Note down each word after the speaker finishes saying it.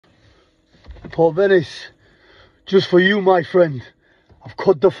Paul Venis, just for you, my friend, I've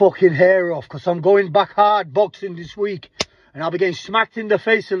cut the fucking hair off because I'm going back hard boxing this week and I'll be getting smacked in the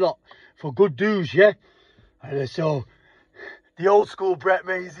face a lot for good dues, yeah? And so, the old school Brett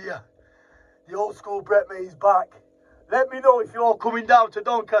May's here. The old school Brett May's back. Let me know if you're all coming down to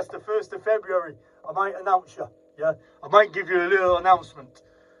Doncaster 1st of February. I might announce you, yeah? I might give you a little announcement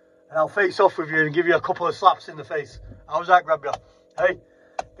and I'll face off with you and give you a couple of slaps in the face. How's that, grab you? Hey,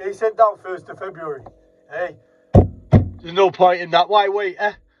 get you sent down 1st of February. Hey, there's no point in that. Why wait,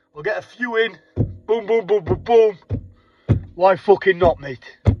 eh? We'll get a few in. Boom, boom, boom, boom, boom. Why fucking not, mate?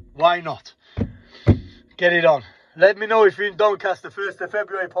 Why not? Get it on. Let me know if you're in Doncaster 1st of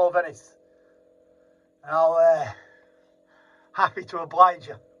February, Paul Venis. And I'll, happy to oblige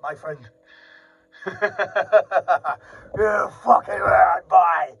you, my friend. You fucking right,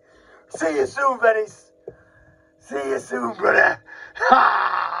 bye. See you soon, Venis. See you soon, brother.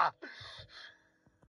 Ha!